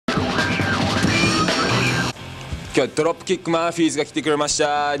今日ドロップキックマーフィーズが来てくれまし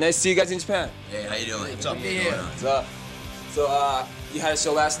た。Nice to see you guys in Japan. Hey, how you doing? What's up? What's up? So, you had a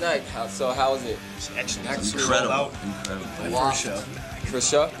show last night. How was it? Excellent. Incredible. First show.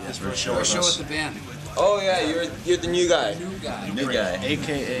 First show? Yes, first show First with show us. with the band. Oh yeah, you're the new guy. New guy. New guy.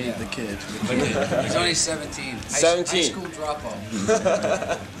 AKA the kid. He's only 17. 17. High school dropout.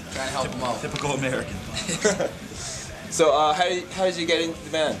 Trying to help him out. Typical American. So, how did you get into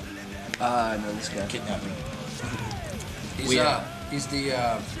the band? I know this guy. Kidnapping. He's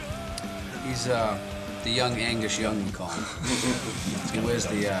the young Angus Young, we call him. He wears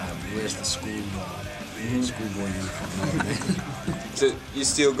the schoolboy uniform. So, you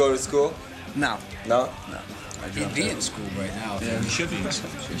still go to school? No. No? No. He'd be in school right now. Yeah. You should be in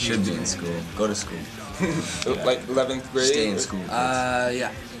school. You should be in school. Go to school. Like 11th grade? Stay in school.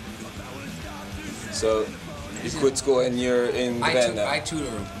 Yeah. So, you quit school and you're in the band now? I tutor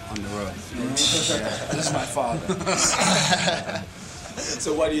him on the road. Yeah. This is my father.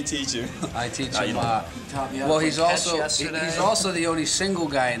 So what do you teach him? I teach him. Taught me how Well, to he's play catch also yesterday. he's also the only single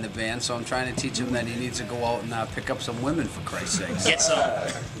guy in the band, so I'm trying to teach him that he needs to go out and pick up some women, for Christ's sake. Get some.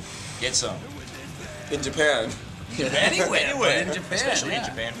 Get some. In Japan? Anywhere, but in Japan, Especially yeah. in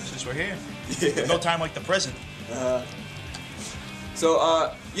Japan, since we're here. Yeah. No time like the present.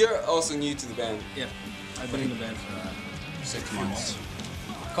 So, you're also new to the band. Yeah. I've been in the band for 6 months.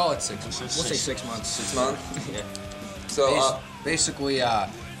 Call it 6 months. we'll say 6 months. 6 months? Yeah. So, Basically,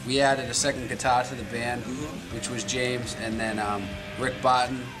 we added a second guitar to the band, which was James, and then Rick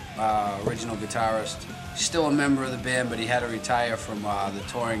Barton, original guitarist. Still a member of the band, but he had to retire from the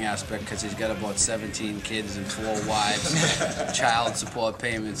touring aspect because he's got about 17 kids and 4 wives, child support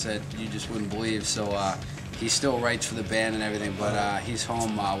payments that you just wouldn't believe. So he still writes for the band and everything, but he's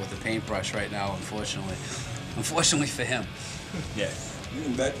home with a paintbrush right now, unfortunately. Unfortunately for him. Yeah.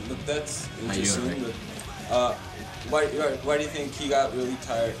 that's How you doing, interesting. But, why do you think he got really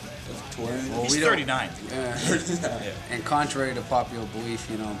tired of touring? Well, He's we don't- 39. Yeah. And contrary to popular belief,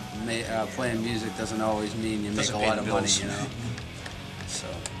 you know, playing music doesn't always mean you make Doesn't a pay lot the of money, bills. you know. So,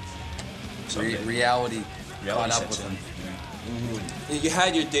 Someday. reality caught up sets with in. him. You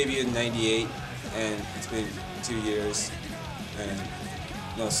had your debut in '98, and it's been 2 years,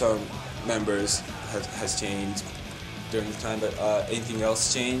 and some members has changed during the time. But anything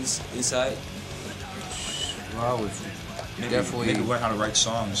else changed inside? Well, we've definitely Maybe learn how to write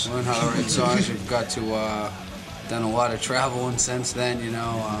songs. learned how to write songs. We've got to done a lot of traveling since then. You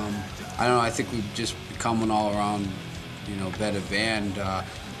know, I don't know. I think we've just become an all-around, better band.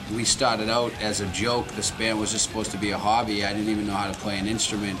 We started out as a joke. This band was just supposed to be a hobby. I didn't even know how to play an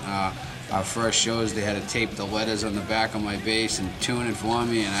instrument. Our first shows, they had to tape the letters on the back of my bass and tune it for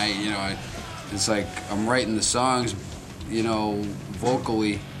me. And it's like I'm writing the songs,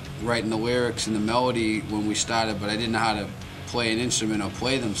 vocally, writing the lyrics and the melody when we started, but I didn't know how to play an instrument or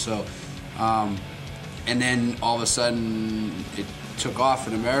play them. So, and then all of a sudden it took off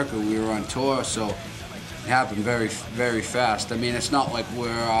in America. We were on tour, so it happened very, very fast. I mean, it's not like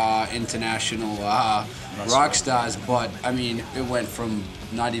we're international rock stars, but I mean, it went from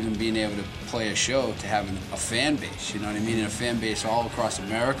not even being able to play a show to having a fan base, you know what I mean? And a fan base all across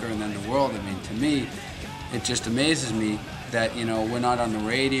America and then the world. I mean, to me, it just amazes me that, we're not on the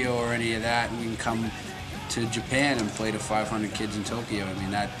radio or any of that, and we can come to Japan and play to 500 kids in Tokyo. I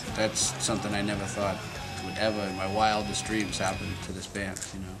mean, that's something I never thought would ever, in my wildest dreams, happen to this band,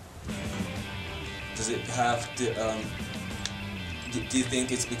 Does it have to? Do you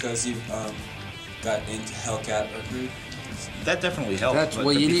think it's because you got into Hellcat Records? That definitely helped.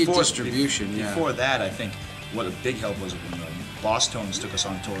 Well, you need distribution, yeah. Before that, I think what a big help was when Boss Tones took us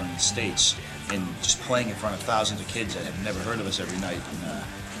on tour in the States and just playing in front of thousands of kids that had never heard of us every night. And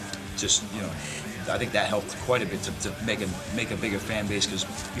I think that helped quite a bit to make a bigger fan base, because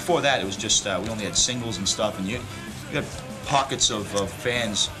before that it was just we only had singles and stuff, and you had pockets of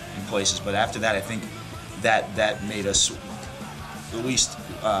fans in places. But after that, I think that made us, at least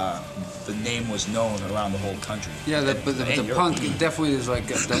the name was known around the whole country. Yeah, the punk definitely is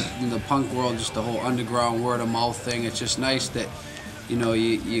like in the punk world, just the whole underground word of mouth thing. It's just nice that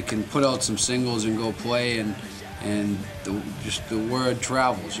you can put out some singles and go play, and just the word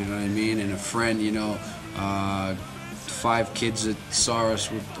travels. You know what I mean? And a friend, 5 kids that saw us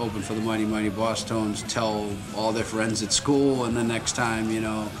open for the Mighty Mighty Boss Tones tell all their friends at school, and the next time,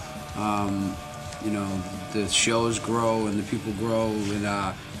 the shows grow and the people grow, and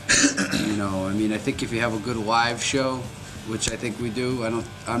I think if you have a good live show, which I think we do,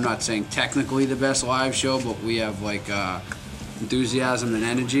 I'm not saying technically the best live show, but we have like enthusiasm and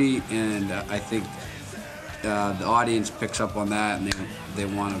energy, and I think the audience picks up on that, and they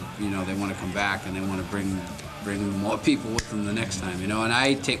want to come back, and they want to bring bring more people with them the next time, you know. And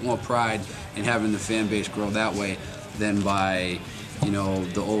I take more pride in having the fan base grow that way than by, you know,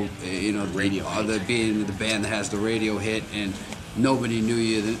 the old, you know, Radio being the band that has the radio hit and nobody knew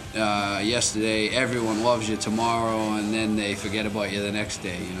you yesterday, everyone loves you tomorrow, and then they forget about you the next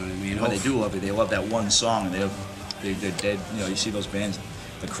day. You know what I mean? When they do love you, they love that one song, and they're dead. You know, you see those bands,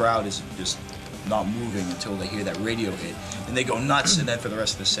 the crowd is just not moving until they hear that radio hit, and they go nuts, and then for the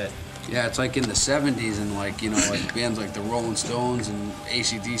rest of the set. Yeah, it's like in the 70s and like, you know, like bands like the Rolling Stones and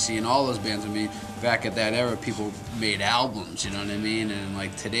AC/DC and all those bands. I mean, back at that era, people made albums, you know what I mean? And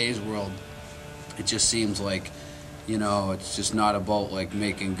like today's world, it just seems like, you know, it's just not about like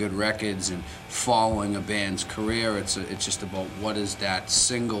making good records and following a band's career. It's just about what is that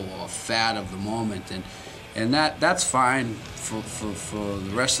single or fad of the moment, and that's fine for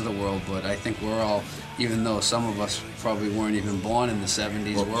the rest of the world. But I think we're all, even though some of us probably weren't even born in the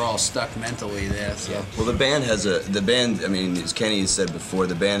 70s, we're all stuck mentally there. So. Well, the band. I mean, as Kenny has said before,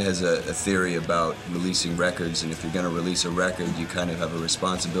 the band has a theory about releasing records, and if you're going to release a record, you kind of have a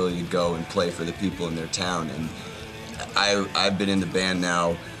responsibility to go and play for the people in their town. And I've been in the band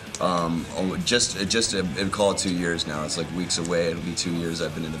now, call it 2 years now. It's like weeks away. It'll be 2 years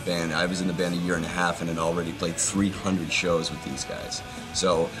I've been in the band. I was in the band a year and a half and had already played 300 shows with these guys.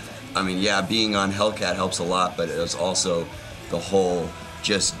 So, I mean, yeah, being on Hellcat helps a lot, but it's also the whole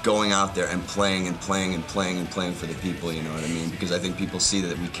just going out there and playing and playing and playing and playing for the people, you know what I mean? Because I think people see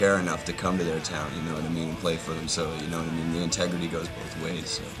that we care enough to come to their town, you know what I mean, and play for them. So, you know what I mean? The integrity goes both ways.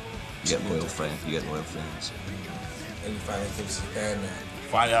 So, you get loyal fans. And you finally came to Japan now.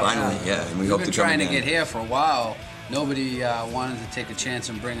 Finally, yeah, and we hope to come again. We've been trying to get here for a while. Nobody wanted to take a chance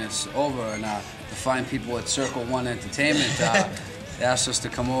and bring us over, and the fine people at Circle One Entertainment asked us to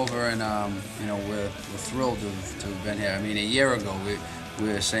come over, and you know, we're thrilled to have been here. I mean, a year ago we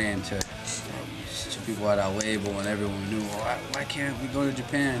were saying to people at our label and everyone we knew, well, why can't we go to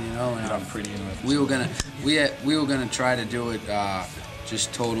Japan? You know, and I'm pretty interested. we were gonna try to do it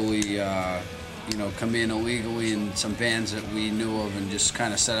just totally. You know, come in illegally in some bands that we knew of and just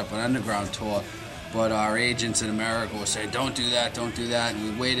kind of set up an underground tour. But our agents in America were saying, don't do that, don't do that. And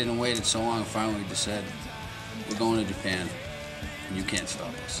we waited and waited so long, and finally we just said, we're going to Japan, and you can't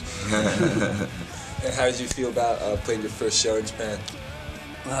stop us. And how did you feel about playing your first show in Japan?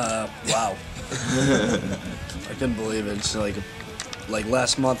 Wow. I couldn't believe it. It's like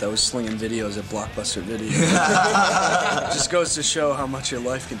last month I was slinging videos at Blockbuster Video. Just goes to show how much your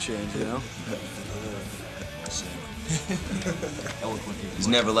life can change, you know? He's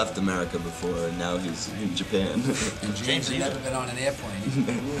never left America before, and now he's in Japan. And James has never been on an airplane.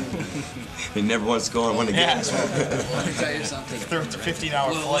 He never wants to go on one again. Well, let me tell you something.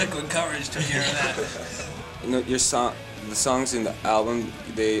 15-hour Little Liquid Courage took care of that. You know, the songs in the album,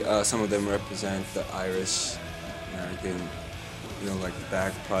 they some of them represent the Irish, American, you know, like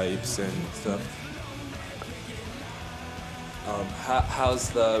bagpipes and stuff. How's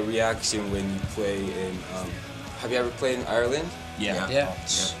the reaction when you play in? Have you ever played in Ireland? Yeah.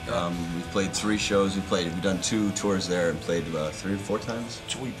 We've played 3 shows. We've done 2 tours there and played 3 or 4 times.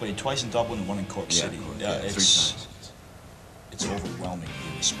 We played twice in Dublin and 1 in Cork City. 3 times. It's overwhelming,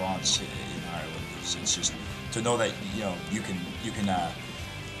 the response in Ireland. It's just to know that, you know, you can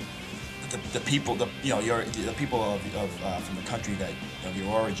the people the people of from the country that of your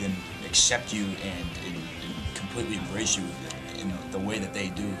origin accept you and completely embrace you in the way that they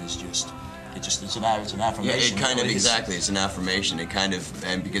do is just. It's an affirmation. Yeah, it kind of, exactly, it's an affirmation. It kind of,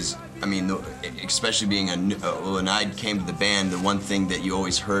 and because, I mean, especially being when I came to the band, the one thing that you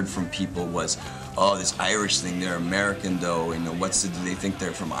always heard from people was, oh, this Irish thing, they're American though, you know, do they think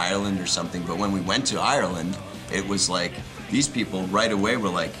they're from Ireland or something? But when we went to Ireland, it was like, these people right away were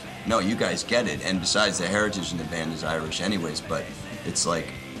like, no, you guys get it. And besides, the heritage in the band is Irish anyways, but it's like,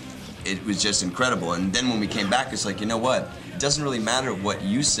 it was just incredible. And then when we came back, it's like, you know what? It doesn't really matter what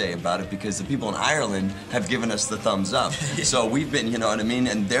you say about it because the people in Ireland have given us the thumbs up. So we've been, you know what I mean?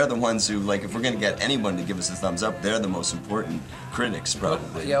 And they're the ones who, like, if we're going to get anyone to give us a thumbs up, they're the most important critics,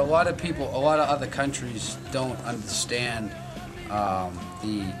 probably. Yeah, a lot of other countries don't understand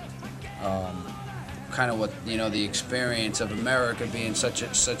the kind of what, you know, the experience of America being such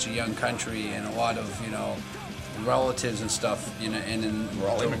a young country, and a lot of, you know, relatives and stuff, you know, and we're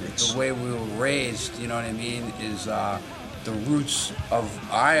all immigrants. The way we were raised, you know what I mean, is the roots of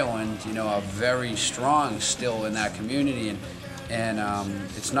Ireland, you know, are very strong still in that community, and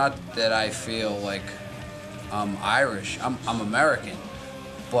it's not that I feel like I'm Irish. I'm American,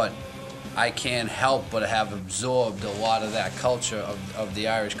 but I can't help but have absorbed a lot of that culture of the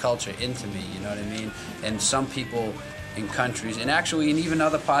Irish culture into me. You know what I mean? And some people in countries, and actually in even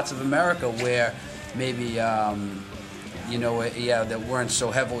other parts of America where maybe you know, yeah, that weren't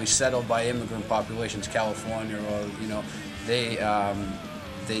so heavily settled by immigrant populations, California, or you know, they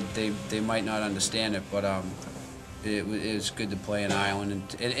might not understand it, but it was good to play in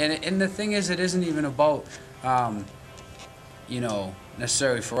Ireland, and the thing is, it isn't even about you know,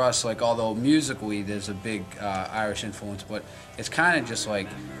 necessarily for us, like, although musically there's a big Irish influence, but it's kind of just like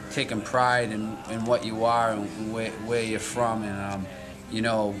taking pride in what you are and where you're from, and you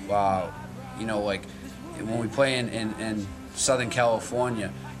know, like when we play in Southern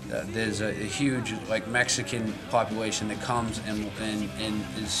California, there's a huge like Mexican population that comes and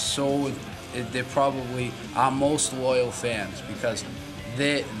is so, they're probably our most loyal fans because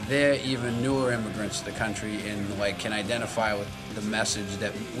they're even newer immigrants to the country and like can identify with the message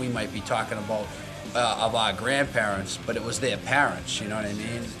that we might be talking about of our grandparents, but it was their parents, you know what I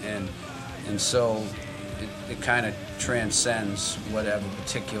mean? And so it kind of transcends whatever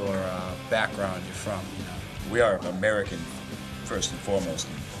particular background you're from, you know. We are American first and foremost,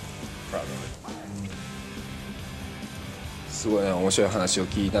 and proud of it. すごい面白い話を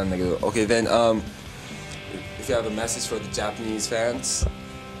聞いたんだけど Okay, then if you have a message for the Japanese fans,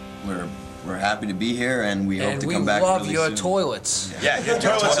 We're happy to be here, and we hope to come back love really your soon. toilets. Yeah, your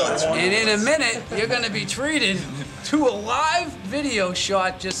toilets are And in a minute, you're going to be treated to a live video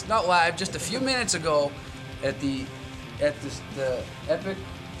shot, just not live, just a few minutes ago, at the Epic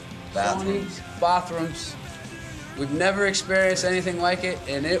Bathrooms. bathrooms. We've never experienced anything like it,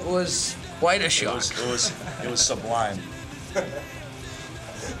 and it was quite a shock. It was sublime.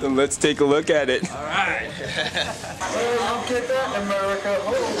 then let's take a look at it. All right. Don't get that, America.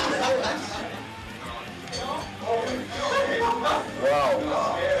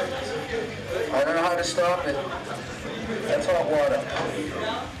 Wow. I don't know how to stop it. That's hot water.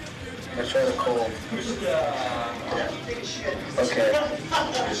 Let's try the cold. Okay.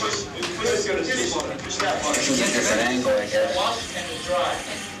 This is a different angle, I guess.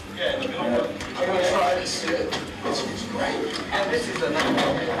 I'm gonna try this shit. This is great. And this is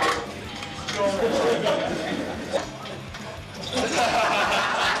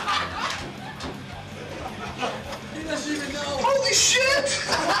He doesn't even know. Holy shit!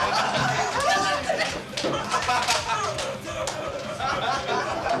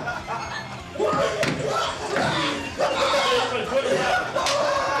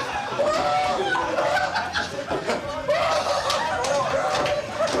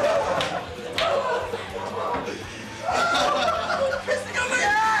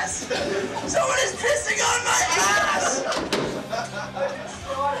 Someone is pissing on my ass!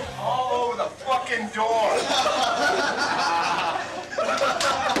 All over the fucking door!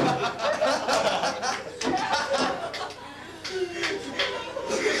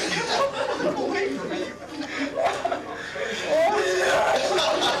 Away from me!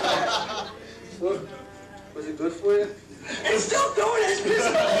 Was it good for you? It's still doing it! It's pissing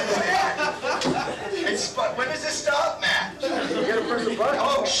on my ass! When does it stop, Matt? You gotta press the button.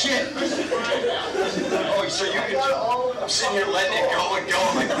 Oh, shit! Oh, so you can... I'm sitting here letting it go and go.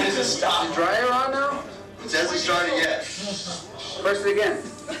 I'm like, when does it stop? Is the dryer on now? It hasn't started yet. Press it again.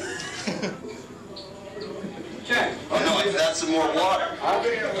 Okay. Oh, no, that's some more water.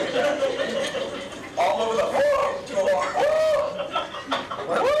 All over the floor.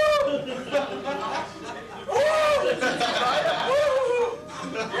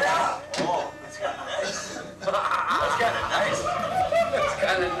 Yeah. Oh, that's kind of nice. That's kind of nice. That's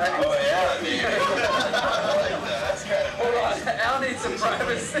kind of nice. Oh, yeah, dude. I like that. That's kind of nice. Hold on. Al needs some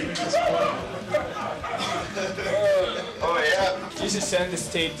privacy. Oh, yeah. You should send this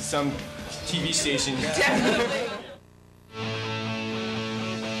tape to some TV station. Definitely.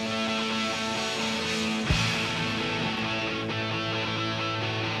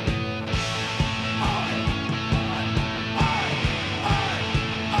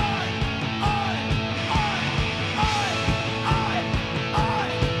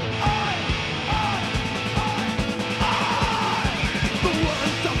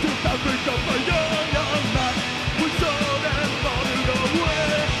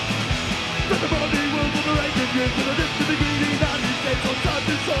 The body will liberate you.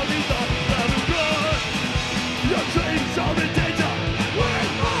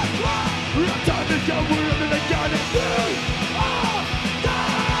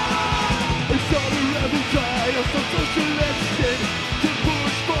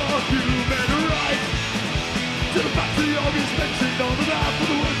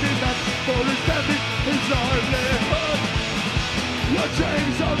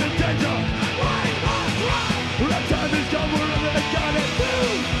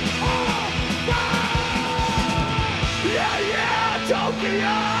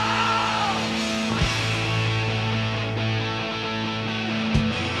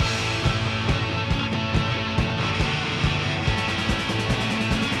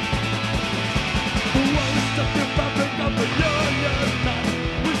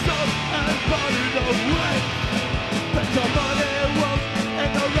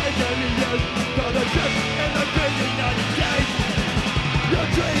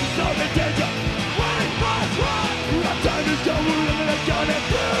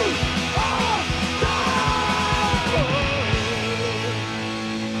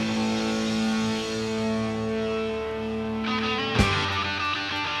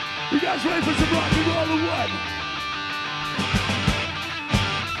 Let's wait for some rock and roll to one.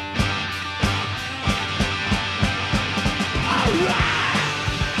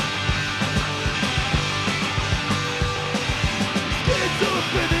 Skin to a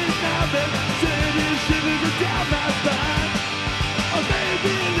finish now, then sending shivers down my spine. I may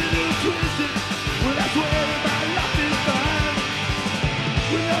be a little twisted, well that's where my life is fine.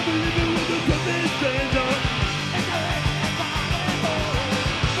 When I'm living with a perfect stranger,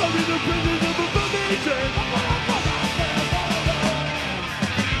 I'm in the presence of a formation.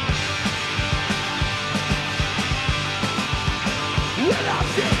 When I'm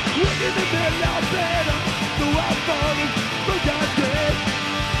sick, look in the middle of bed, though I'm falling from God's grace.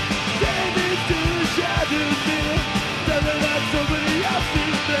 Standing to the shadows mirror, telling that somebody else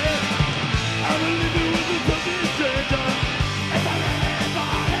is there. I'm living with a perfect stranger.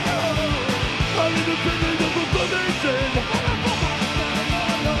 I'm in the presence of a formation.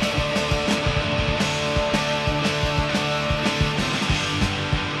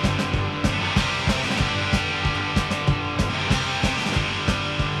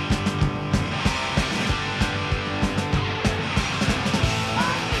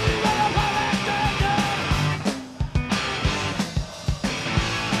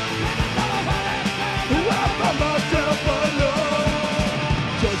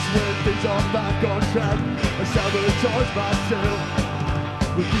 I'm back on track, I sabotage myself.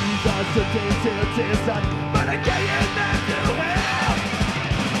 With these eyes to tears that, but I can't get back to hell.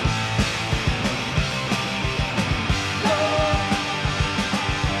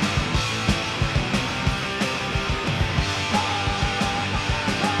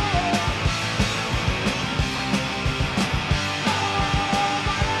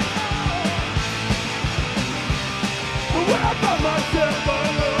 When I find myself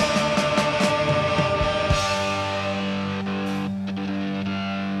alone.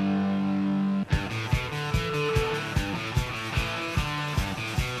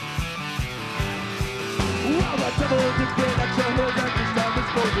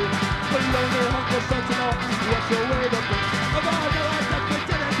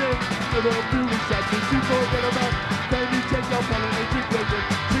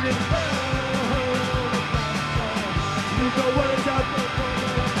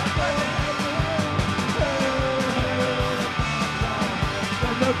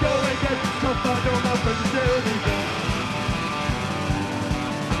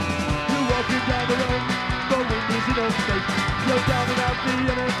 Down the road, the wind is in your face. You're down and out the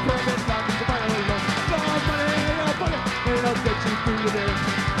unemployment line is the fire alone. For money in your pocket, and I'll get you through the day.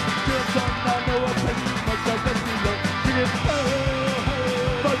 Still some I know a place, myself that's me low. Sing it, oh,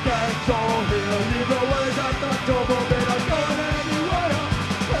 oh, but that's all here. Leave the words at the door, but then I'm going anywhere.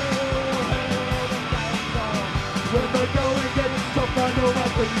 Oh, oh, that's all. When the going gets tough, I know my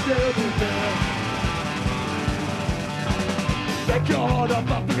friends will be there. Take your heart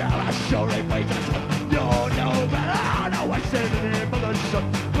up off the ground, I sure ain't waiting. You know better, I know I said it here, mother son.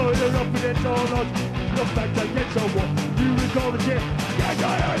 Put her up against all odds, the fact against a war. You recall the shit, get your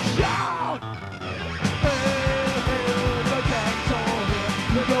head shout. Hey, hey, the cat's all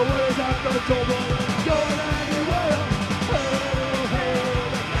here. The words out the door.